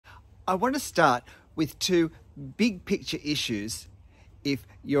I want to start with two big picture issues if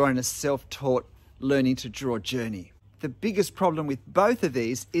you're on a self-taught learning to draw journey. The biggest problem with both of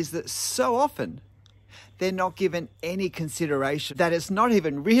these is that so often they're not given any consideration, that it's not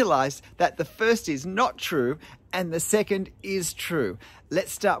even realized that the first is not true and the second is true.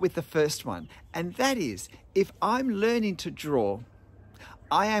 Let's start with the first one, and that is, if I'm learning to draw,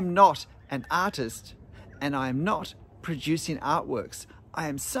 I am not an artist and I am not producing artworks. I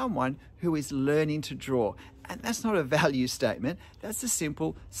am someone who is learning to draw. And that's not a value statement, that's a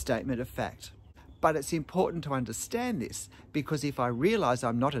simple statement of fact. But it's important to understand this, because if I realize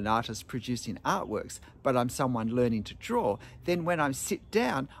I'm not an artist producing artworks, but I'm someone learning to draw, then when I sit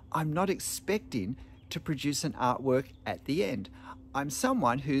down, I'm not expecting to produce an artwork at the end. I'm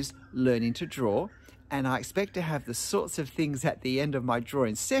someone who's learning to draw, and I expect to have the sorts of things at the end of my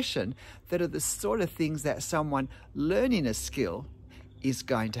drawing session that are the sort of things that someone learning a skill is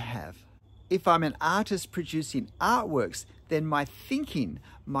going to have. If I'm an artist producing artworks, then my thinking,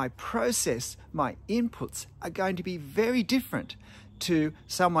 my process, my inputs are going to be very different to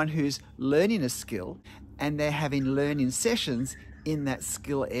someone who's learning a skill and they're having learning sessions in that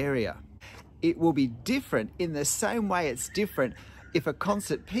skill area. It will be different in the same way it's different if a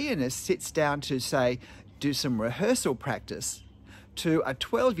concert pianist sits down to, say, do some rehearsal practice, to a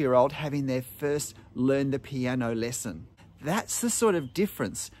 12-year-old having their first learn the piano lesson. That's the sort of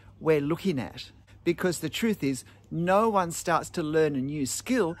difference we're looking at, because the truth is no one starts to learn a new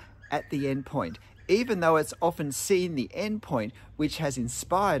skill at the end point, even though it's often seen the end point which has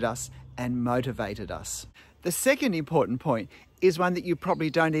inspired us and motivated us. The second important point is one that you probably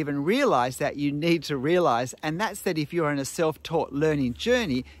don't even realize that you need to realize, and that's that if you're on a self-taught learning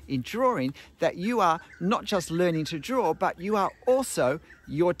journey in drawing, that you are not just learning to draw, but you are also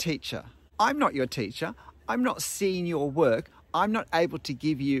your teacher. I'm not your teacher. I'm not seeing your work. I'm not able to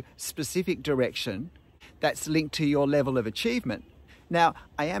give you specific direction that's linked to your level of achievement. Now,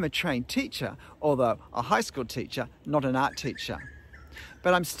 I am a trained teacher, although a high school teacher, not an art teacher.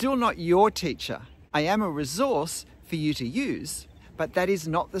 But I'm still not your teacher. I am a resource for you to use, but that is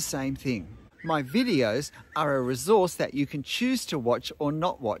not the same thing. My videos are a resource that you can choose to watch or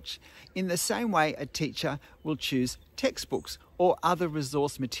not watch, in the same way a teacher will choose textbooks or other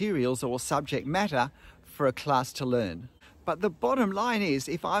resource materials or subject matter for a class to learn. But the bottom line is,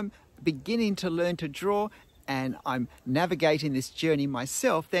 if I'm beginning to learn to draw and I'm navigating this journey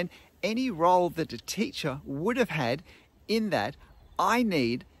myself, then any role that a teacher would have had in that, I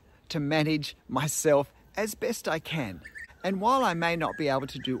need to manage myself as best I can. And while I may not be able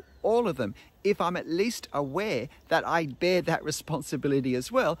to do all of them, if I'm at least aware that I bear that responsibility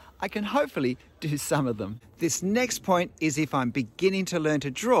as well, I can hopefully do some of them. This next point is, if I'm beginning to learn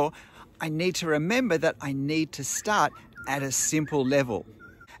to draw, I need to remember that I need to start at a simple level.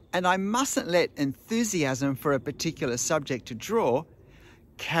 And I mustn't let enthusiasm for a particular subject to draw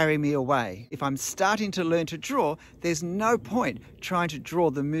carry me away. If I'm starting to learn to draw, there's no point trying to draw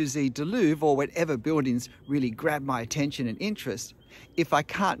the Musée du Louvre or whatever buildings really grab my attention and interest if I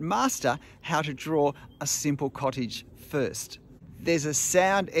can't master how to draw a simple cottage first. There's a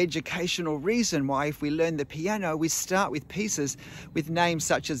sound educational reason why, if we learn the piano, we start with pieces with names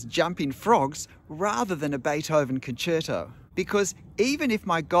such as Jumping Frogs rather than a Beethoven concerto. Because even if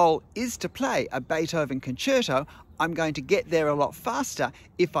my goal is to play a Beethoven concerto, I'm going to get there a lot faster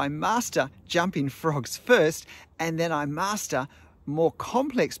if I master Jumping Frogs first, and then I master more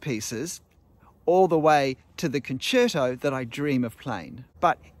complex pieces all the way to the concerto that I dream of playing.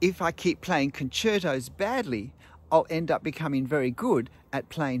 But if I keep playing concertos badly, I'll end up becoming very good at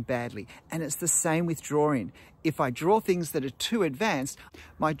playing badly. And it's the same with drawing. If I draw things that are too advanced,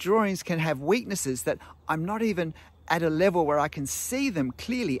 my drawings can have weaknesses that I'm not even at a level where I can see them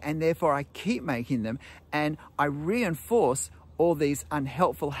clearly, and therefore I keep making them, and I reinforce all these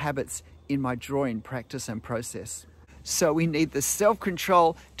unhelpful habits in my drawing practice and process. So we need the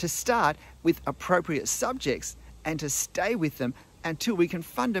self-control to start with appropriate subjects and to stay with them until we can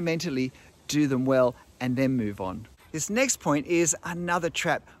fundamentally do them well and then move on. This next point is another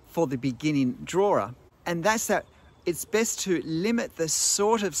trap for the beginning drawer, and that's that it's best to limit the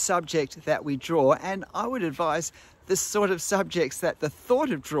sort of subject that we draw, and I would advise the sort of subjects that the thought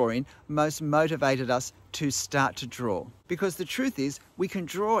of drawing most motivated us to start to draw. Because the truth is, we can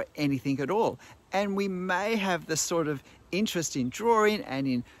draw anything at all, and we may have the sort of interest in drawing and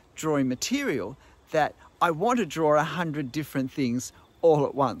in drawing material that I want to draw 100 different things all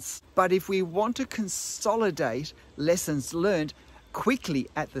at once. But if we want to consolidate lessons learned quickly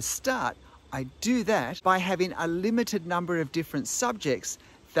at the start, I do that by having a limited number of different subjects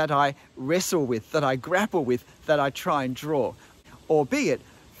that I wrestle with, that I grapple with, that I try and draw. Albeit,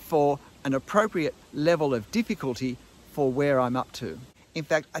 for an appropriate level of difficulty for where I'm up to. In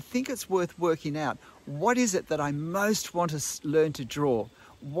fact, I think it's worth working out, what is it that I most want to learn to draw?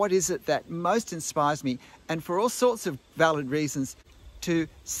 What is it that most inspires me? And for all sorts of valid reasons, to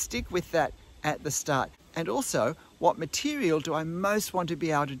stick with that at the start. And also, what material do I most want to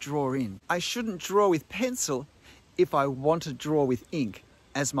be able to draw in? I shouldn't draw with pencil if I want to draw with ink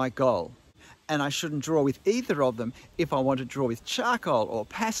as my goal. And I shouldn't draw with either of them if I want to draw with charcoal or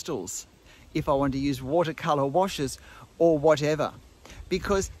pastels, if I want to use watercolor washes or whatever.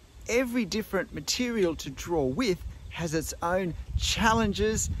 Because every different material to draw with has its own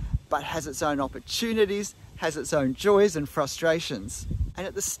challenges, but has its own opportunities, has its own joys and frustrations. And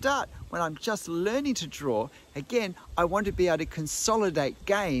at the start, when I'm just learning to draw, again, I want to be able to consolidate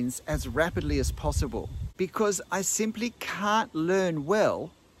gains as rapidly as possible, because I simply can't learn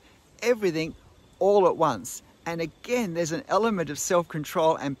well everything all at once. And again, there's an element of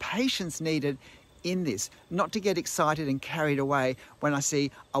self-control and patience needed in this, not to get excited and carried away when I see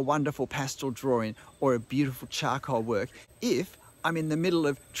a wonderful pastel drawing or a beautiful charcoal work, if I'm in the middle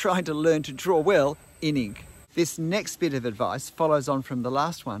of trying to learn to draw well in ink. This next bit of advice follows on from the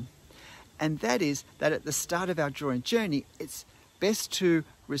last one, and that is that at the start of our drawing journey, it's best to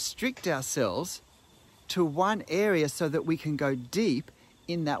restrict ourselves to one area so that we can go deep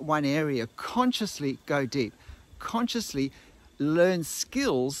in that one area. Consciously go deep, consciously learn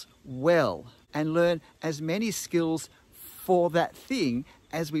skills well, and learn as many skills for that thing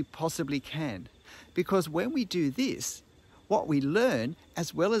as we possibly can. Because when we do this, what we learn,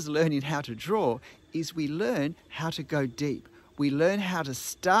 as well as learning how to draw, is we learn how to go deep. We learn how to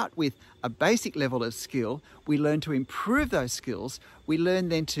start with a basic level of skill. We learn to improve those skills. We learn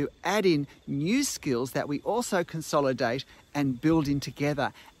then to add in new skills that we also consolidate and build in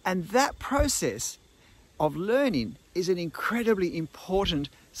together. And that process of learning is an incredibly important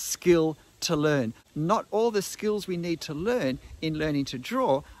skill to learn. Not all the skills we need to learn in learning to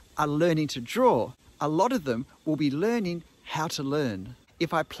draw are learning to draw. A lot of them will be learning how to learn.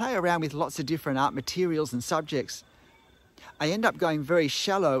 If I play around with lots of different art materials and subjects, I end up going very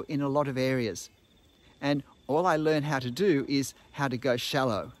shallow in a lot of areas. And all I learn how to do is how to go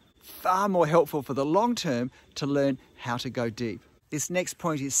shallow. Far more helpful for the long term to learn how to go deep. This next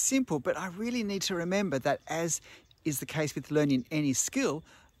point is simple, but I really need to remember that, as is the case with learning any skill,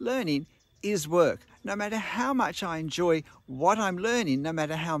 learning is work. No matter how much I enjoy what I'm learning, no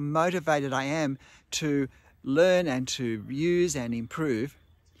matter how motivated I am to learn and to use and improve,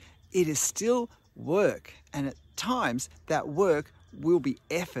 it is still work. And at times that work will be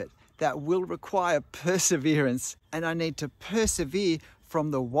effort, that will require perseverance, and I need to persevere from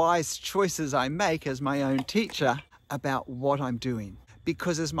the wise choices I make as my own teacher about what I'm doing.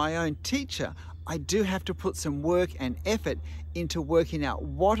 Because as my own teacher, I do have to put some work and effort into working out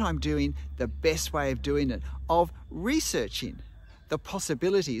what I'm doing, the best way of doing it, of researching the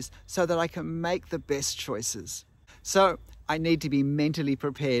possibilities so that I can make the best choices. So I need to be mentally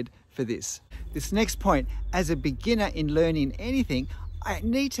prepared for this. This next point, as a beginner in learning anything, I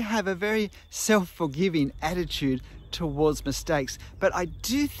need to have a very self-forgiving attitude towards mistakes. But I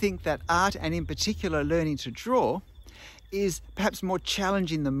do think that art, and in particular learning to draw, is perhaps more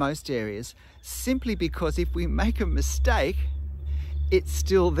challenging than most areas, simply because if we make a mistake, it's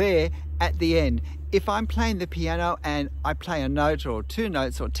still there at the end. If I'm playing the piano and I play a note or 2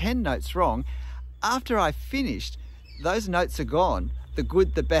 notes or 10 notes wrong, after I've finished, those notes are gone. The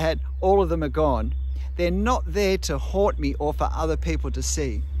good, the bad, all of them are gone. They're not there to haunt me or for other people to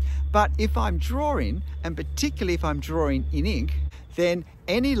see. But if I'm drawing, and particularly if I'm drawing in ink, then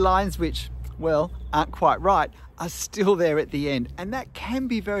any lines which, well, aren't quite right are still there at the end. And that can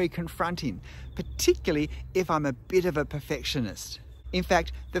be very confronting, particularly if I'm a bit of a perfectionist. In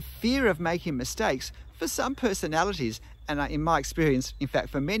fact, the fear of making mistakes for some personalities, and in my experience, in fact,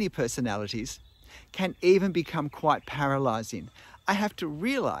 for many personalities, can even become quite paralyzing. I have to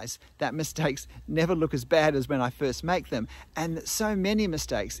realize that mistakes never look as bad as when I first make them, and that so many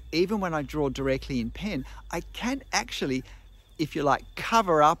mistakes, even when I draw directly in pen, I can actually, if you like,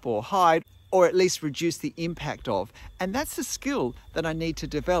 cover up or hide, or at least reduce the impact of. And that's a skill that I need to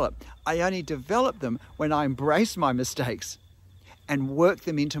develop. I only develop them when I embrace my mistakes and work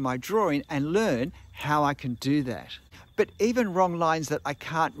them into my drawing and learn how I can do that. But even wrong lines that I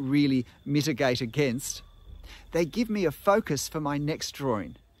can't really mitigate against, they give me a focus for my next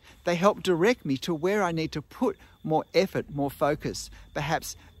drawing. They help direct me to where I need to put more effort, more focus,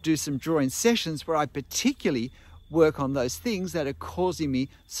 perhaps do some drawing sessions where I particularly work on those things that are causing me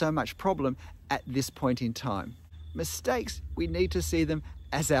so much problem at this point in time. Mistakes, we need to see them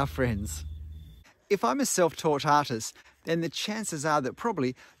as our friends. If I'm a self-taught artist, then the chances are that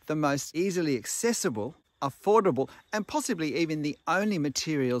probably the most easily accessible, affordable, and possibly even the only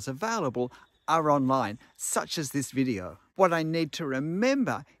materials available are online, such as this video. What I need to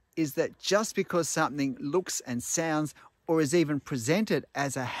remember is that just because something looks and sounds or is even presented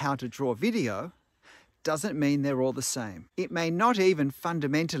as a how to draw video doesn't mean they're all the same. It may not even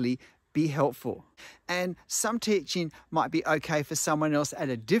fundamentally be helpful. And some teaching might be okay for someone else at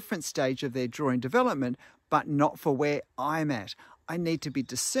a different stage of their drawing development, but not for where I'm at. I need to be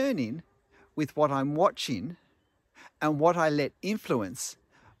discerning with what I'm watching and what I let influence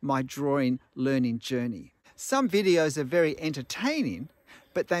my drawing learning journey. Some videos are very entertaining,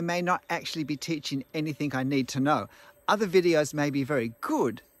 but they may not actually be teaching anything I need to know. Other videos may be very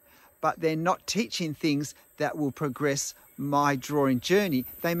good, but they're not teaching things that will progress my drawing journey.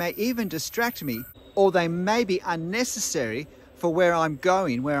 They may even distract me, or they may be unnecessary for where I'm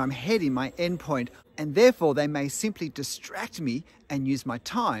going, where I'm heading, my endpoint, and therefore they may simply distract me and use my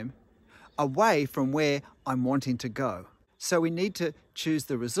time away from where I'm wanting to go. So we need to choose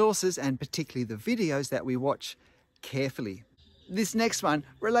the resources, and particularly the videos that we watch, carefully. This next one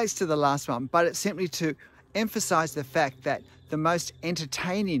relates to the last one, but it's simply to emphasize the fact that the most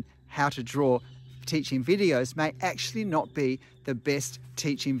entertaining how to draw teaching videos may actually not be the best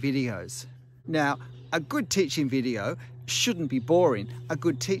teaching videos. Now, a good teaching video shouldn't be boring. A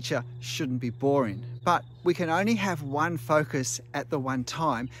good teacher shouldn't be boring. But we can only have one focus at the one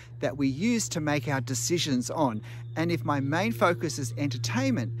time that we use to make our decisions on. And if my main focus is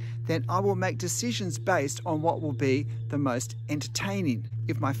entertainment, then I will make decisions based on what will be the most entertaining.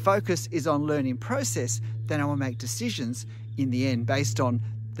 If my focus is on learning process, then I will make decisions in the end based on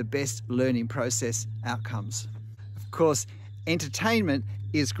the best learning process outcomes. Of course, entertainment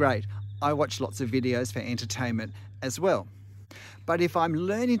is great. I watch lots of videos for entertainment as well. But if I'm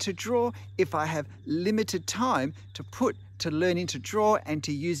learning to draw, if I have limited time to put to learning to draw and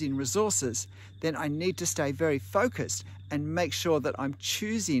to using resources, then I need to stay very focused and make sure that I'm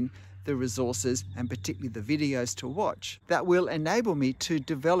choosing the resources, and particularly the videos to watch, that will enable me to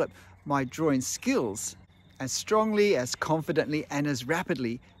develop my drawing skills as strongly, as confidently, and as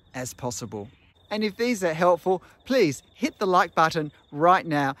rapidly as possible. And if these are helpful, please hit the like button right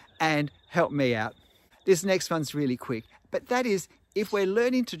now and help me out. This next one's really quick, but that is, if we're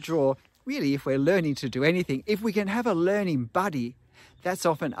learning to draw, really if we're learning to do anything, if we can have a learning buddy, that's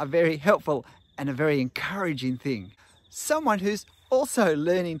often a very helpful and a very encouraging thing. Someone who's also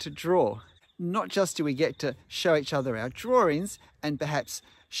learning to draw. Not just do we get to show each other our drawings and perhaps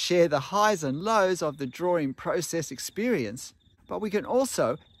share the highs and lows of the drawing process experience, but we can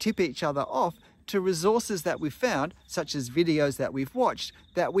also tip each other off to resources that we've found, such as videos that we've watched,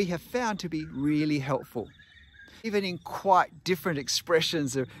 that we have found to be really helpful. Even in quite different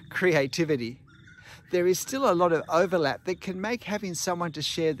expressions of creativity, there is still a lot of overlap that can make having someone to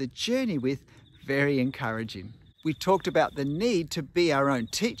share the journey with very encouraging. We talked about the need to be our own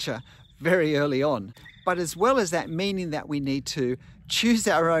teacher very early on, but as well as that meaning that we need to choose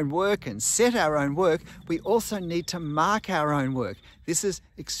our own work and set our own work, we also need to mark our own work. This is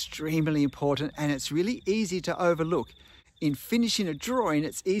extremely important, and it's really easy to overlook. In finishing a drawing,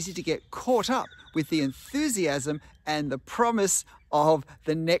 it's easy to get caught up with the enthusiasm and the promise of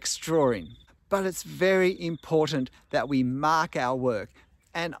the next drawing. But it's very important that we mark our work.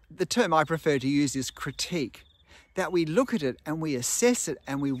 And the term I prefer to use is critique. That we look at it and we assess it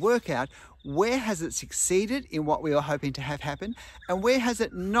and we work out where has it succeeded in what we were hoping to have happen and where has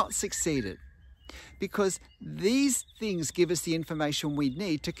it not succeeded. Because these things give us the information we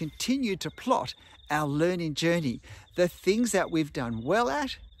need to continue to plot our learning journey. The things that we've done well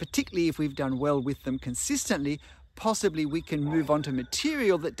at, particularly if we've done well with them consistently, possibly we can move on to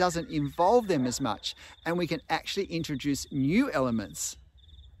material that doesn't involve them as much, and we can actually introduce new elements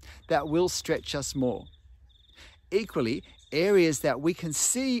that will stretch us more. Equally, areas that we can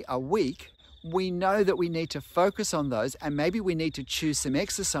see are weak, we know that we need to focus on those, and maybe we need to choose some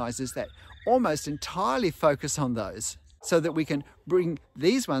exercises that almost entirely focus on those so that we can bring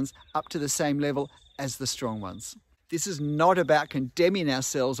these ones up to the same level as the strong ones. This is not about condemning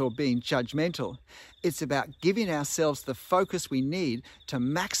ourselves or being judgmental. It's about giving ourselves the focus we need to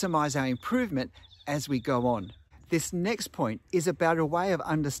maximize our improvement as we go on. This next point is about a way of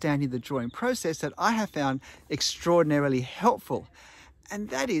understanding the drawing process that I have found extraordinarily helpful. And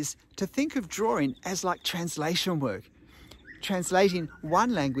that is to think of drawing as like translation work, translating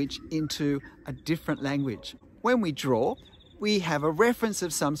one language into a different language. When we draw, we have a reference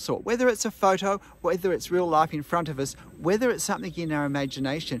of some sort, whether it's a photo, whether it's real life in front of us, whether it's something in our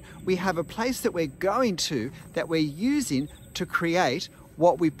imagination. We have a place that we're going to, that we're using to create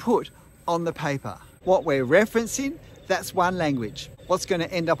what we put on the paper. What we're referencing That's one language. What's going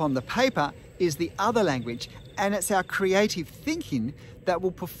to end up on the paper is the other language, and it's our creative thinking that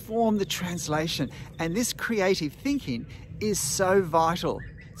will perform the translation. And this creative thinking is so vital.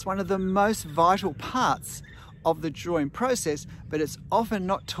 It's one of the most vital parts of the drawing process, but it's often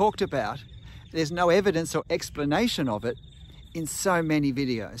not talked about. There's no evidence or explanation of it in so many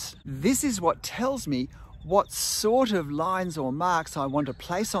videos. This is what tells me what sort of lines or marks I want to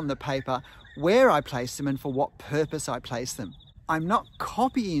place on the paper, where I place them, and for what purpose I place them. I'm not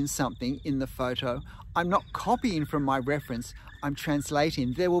copying something in the photo. I'm not copying from my reference. I'm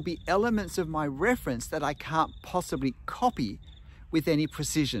translating. There will be elements of my reference that I can't possibly copy with any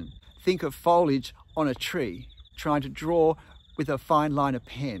precision. Think of foliage on a tree, trying to draw with a fine liner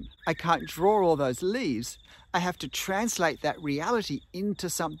pen. I can't draw all those leaves. I have to translate that reality into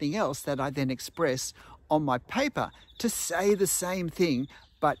something else that I then express on my paper to say the same thing,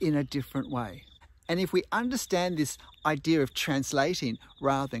 but in a different way. And if we understand this idea of translating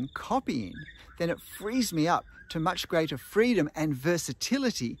rather than copying, then it frees me up to much greater freedom and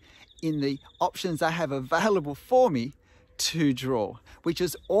versatility in the options I have available for me to draw, which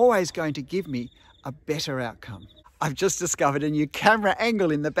is always going to give me a better outcome. I've just discovered a new camera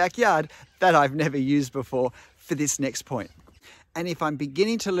angle in the backyard that I've never used before for this next point. And if I'm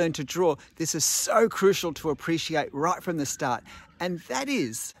beginning to learn to draw, this is so crucial to appreciate right from the start. And that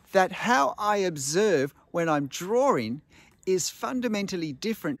is that how I observe when I'm drawing is fundamentally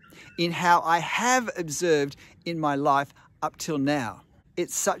different in how I have observed in my life up till now.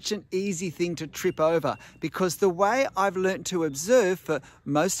 It's such an easy thing to trip over because the way I've learnt to observe for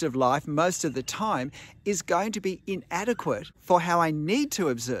most of life, most of the time, is going to be inadequate for how I need to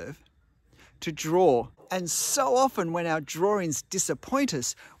observe to draw. And so often when our drawings disappoint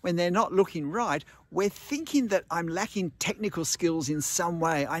us, when they're not looking right, we're thinking that I'm lacking technical skills in some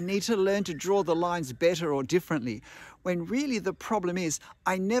way. I need to learn to draw the lines better or differently. When really the problem is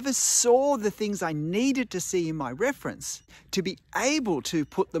I never saw the things I needed to see in my reference to be able to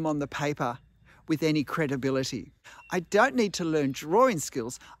put them on the paper with any credibility. I don't need to learn drawing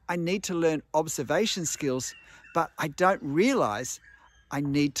skills. I need to learn observation skills, but I don't realize I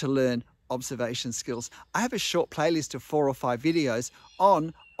need to learn observation skills. I have a short playlist of 4 or 5 videos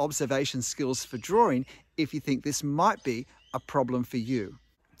on observation skills for drawing if you think this might be a problem for you.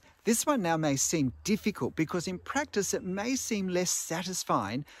 This one now may seem difficult because in practice it may seem less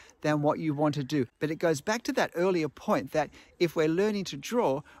satisfying than what you want to do. But it goes back to that earlier point that if we're learning to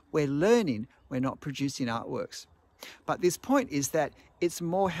draw, we're learning, we're not producing artworks. But this point is that it's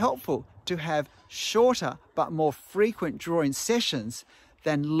more helpful to have shorter but more frequent drawing sessions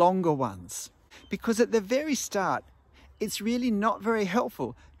than longer ones. Because at the very start, it's really not very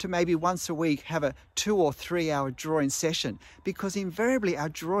helpful to maybe once a week have a 2 or 3 hour drawing session, because invariably our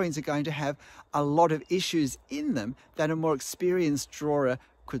drawings are going to have a lot of issues in them that a more experienced drawer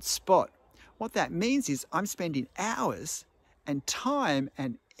could spot. What that means is I'm spending hours and time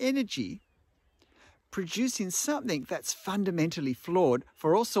and energy producing something that's fundamentally flawed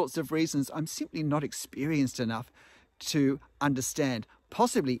for all sorts of reasons I'm simply not experienced enough to understand,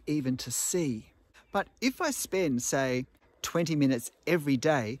 possibly even to see. But if I spend, say, 20 minutes every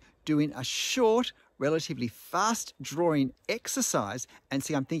day doing a short, relatively fast drawing exercise, and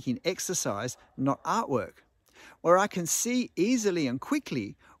see, I'm thinking exercise, not artwork, where I can see easily and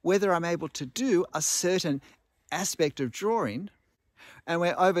quickly whether I'm able to do a certain aspect of drawing, and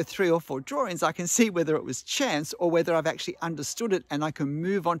where over 3 or 4 drawings I can see whether it was chance or whether I've actually understood it and I can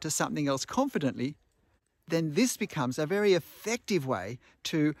move on to something else confidently, then this becomes a very effective way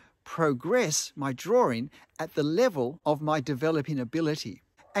to progress my drawing at the level of my developing ability.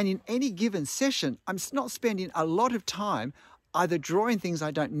 And in any given session, I'm not spending a lot of time either drawing things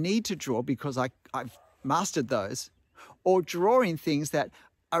I don't need to draw because I've mastered those, or drawing things that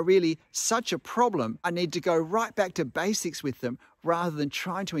are really such a problem I need to go right back to basics with them rather than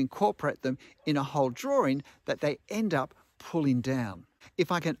trying to incorporate them in a whole drawing that they end up pulling down.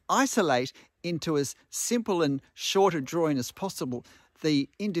 If I can isolate into as simple and short a drawing as possible the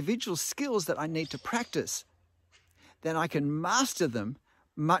individual skills that I need to practice, then I can master them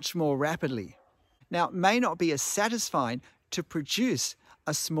much more rapidly. Now, it may not be as satisfying to produce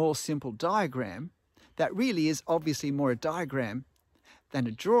a small, simple diagram that really is obviously more a diagram than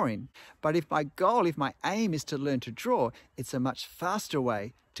a drawing. But if my goal, if my aim is to learn to draw, it's a much faster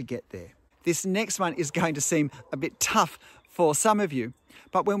way to get there. This next one is going to seem a bit tough for some of you,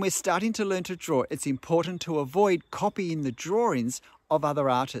 but when we're starting to learn to draw, it's important to avoid copying the drawings of other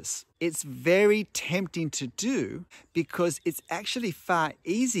artists. It's very tempting to do because it's actually far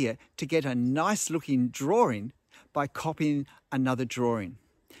easier to get a nice looking drawing by copying another drawing.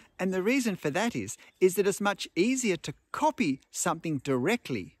 And the reason for that is that it's much easier to copy something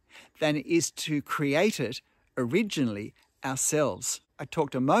directly than it is to create it originally ourselves. I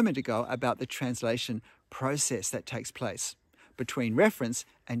talked a moment ago about the translation process that takes place between reference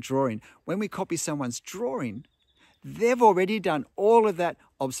and drawing. When we copy someone's drawing, they've already done all of that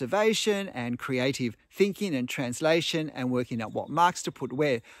observation and creative thinking and translation and working out what marks to put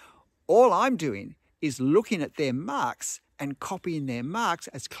where. All I'm doing is looking at their marks and copying their marks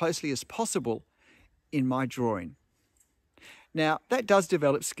as closely as possible in my drawing. Now, that does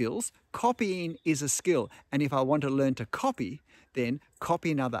develop skills. Copying is a skill, and if I want to learn to copy, then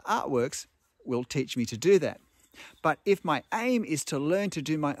copying other artworks will teach me to do that. But if my aim is to learn to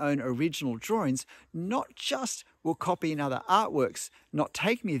do my own original drawings, not just will copying other artworks not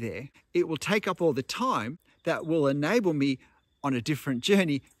take me there, it will take up all the time that will enable me on a different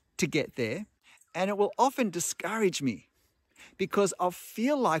journey to get there, and it will often discourage me because I'll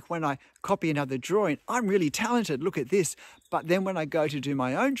feel like when I copy another drawing, I'm really talented, look at this. But then when I go to do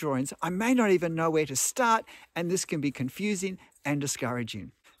my own drawings, I may not even know where to start, and this can be confusing and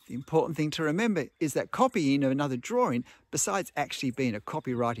discouraging. The important thing to remember is that copying of another drawing, besides actually being a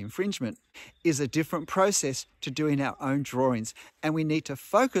copyright infringement, is a different process to doing our own drawings, and we need to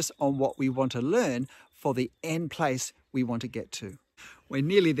focus on what we want to learn for the end place we want to get to. We're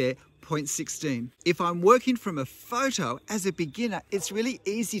nearly there. Point 16. If I'm working from a photo as a beginner, it's really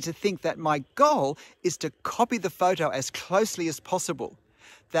easy to think that my goal is to copy the photo as closely as possible,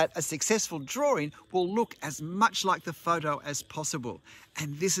 that a successful drawing will look as much like the photo as possible.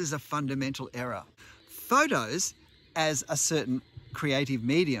 And this is a fundamental error. Photos, as a certain creative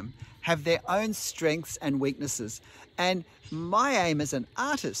medium, have their own strengths and weaknesses. And my aim as an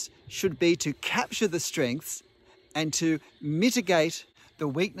artist should be to capture the strengths and to mitigate the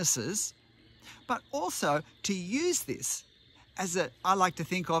weaknesses, but also to use this as I like to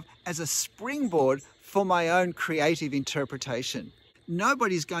think of as a springboard for my own creative interpretation.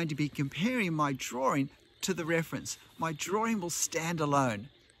 Nobody's going to be comparing my drawing to the reference. My drawing will stand alone.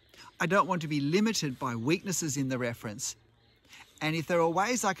 I don't want to be limited by weaknesses in the reference. And if there are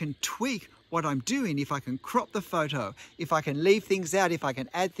ways I can tweak what I'm doing, if I can crop the photo, if I can leave things out, if I can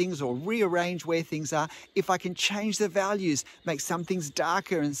add things or rearrange where things are, if I can change the values, make some things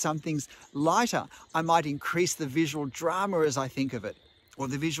darker and some things lighter, I might increase the visual drama as I think of it, or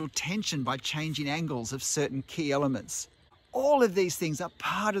the visual tension by changing angles of certain key elements. All of these things are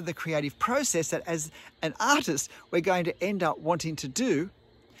part of the creative process that as an artist, we're going to end up wanting to do.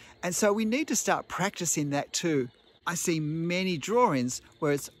 And so we need to start practicing that too. I see many drawings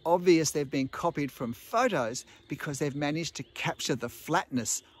where it's obvious they've been copied from photos because they've managed to capture the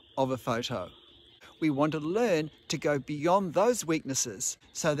flatness of a photo. We want to learn to go beyond those weaknesses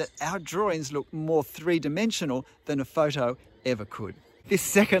so that our drawings look more three-dimensional than a photo ever could. This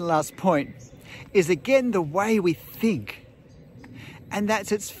second last point is again the way we think. And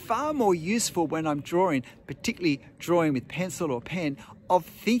it's far more useful when I'm drawing, particularly drawing with pencil or pen, of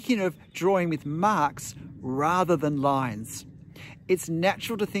thinking of drawing with marks rather than lines. It's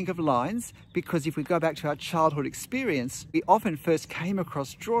natural to think of lines because if we go back to our childhood experience, we often first came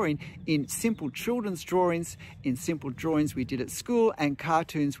across drawing in simple children's drawings, in simple drawings we did at school and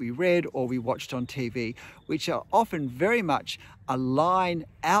cartoons we read or we watched on TV, which are often very much a line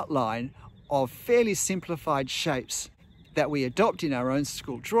outline of fairly simplified shapes that we adopt in our own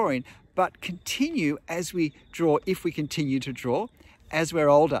school drawing, but continue as we draw, if we continue to draw, as we're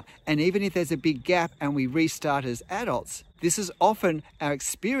older. And even if there's a big gap and we restart as adults, this is often our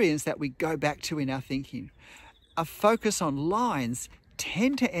experience that we go back to in our thinking. A focus on lines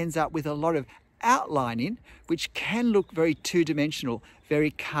tend to end up with a lot of outlining, which can look very two-dimensional,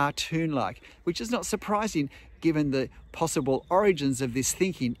 very cartoon-like, which is not surprising given the possible origins of this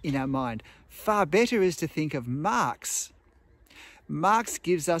thinking in our mind. Far better is to think of marks. Marks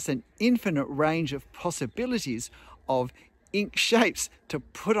gives us an infinite range of possibilities of ink shapes to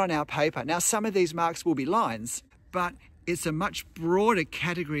put on our paper. Now, some of these marks will be lines, but it's a much broader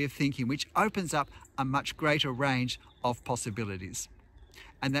category of thinking, which opens up a much greater range of possibilities.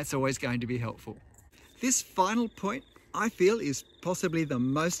 And that's always going to be helpful. This final point, I feel, is possibly the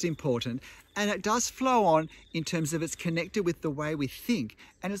most important, and it does flow on in terms of it's connected with the way we think,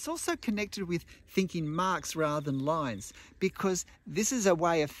 and it's also connected with thinking marks rather than lines, because this is a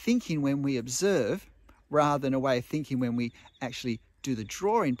way of thinking when we observe rather than a way of thinking when we actually do the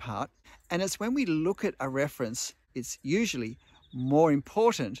drawing part. And it's when we look at a reference, it's usually more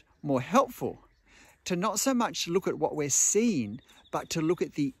important, more helpful to not so much look at what we're seeing, but to look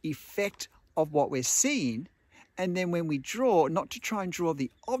at the effect of what we're seeing. And then when we draw, not to try and draw the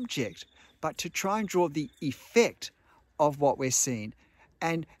object, but to try and draw the effect of what we're seeing.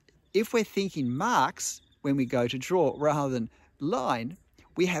 And If we're thinking marks when we go to draw rather than line,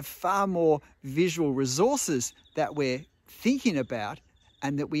 we have far more visual resources that we're thinking about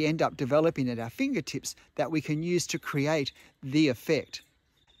and that we end up developing at our fingertips that we can use to create the effect.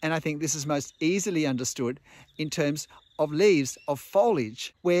 And I think this is most easily understood in terms of leaves, of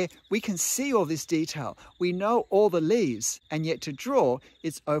foliage, where we can see all this detail. We know all the leaves, and yet to draw,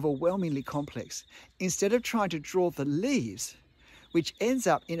 it's overwhelmingly complex. Instead of trying to draw the leaves, which ends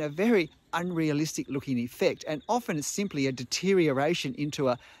up in a very unrealistic looking effect, and often it's simply a deterioration into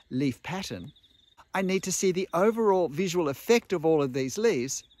a leaf pattern, I need to see the overall visual effect of all of these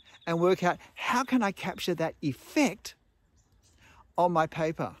leaves and work out how can I capture that effect on my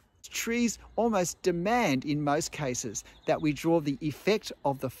paper. Trees almost demand, in most cases, that we draw the effect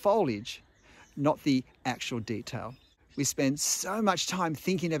of the foliage, not the actual detail. We spend so much time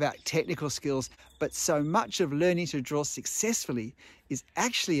thinking about technical skills, but so much of learning to draw successfully is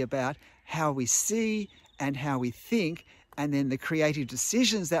actually about how we see and how we think, and then the creative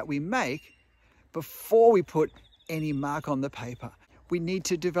decisions that we make before we put any mark on the paper. We need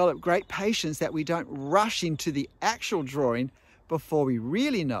to develop great patience that we don't rush into the actual drawing before we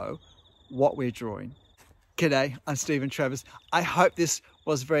really know what we're drawing. G'day, I'm Stephen Travis. I hope this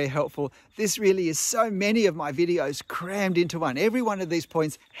was very helpful. This really is so many of my videos crammed into one. Every one of these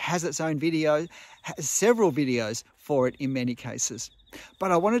points has its own video, has several videos for it in many cases.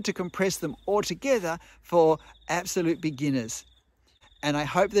 But I wanted to compress them all together for absolute beginners. And I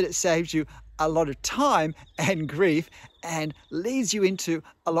hope that it saves you a lot of time and grief and leads you into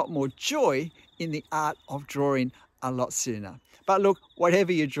a lot more joy in the art of drawing a lot sooner. But look,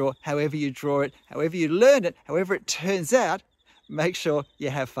 whatever you draw, however you draw it, however you learn it, however it turns out, make sure you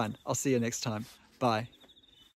have fun. I'll see you next time. Bye.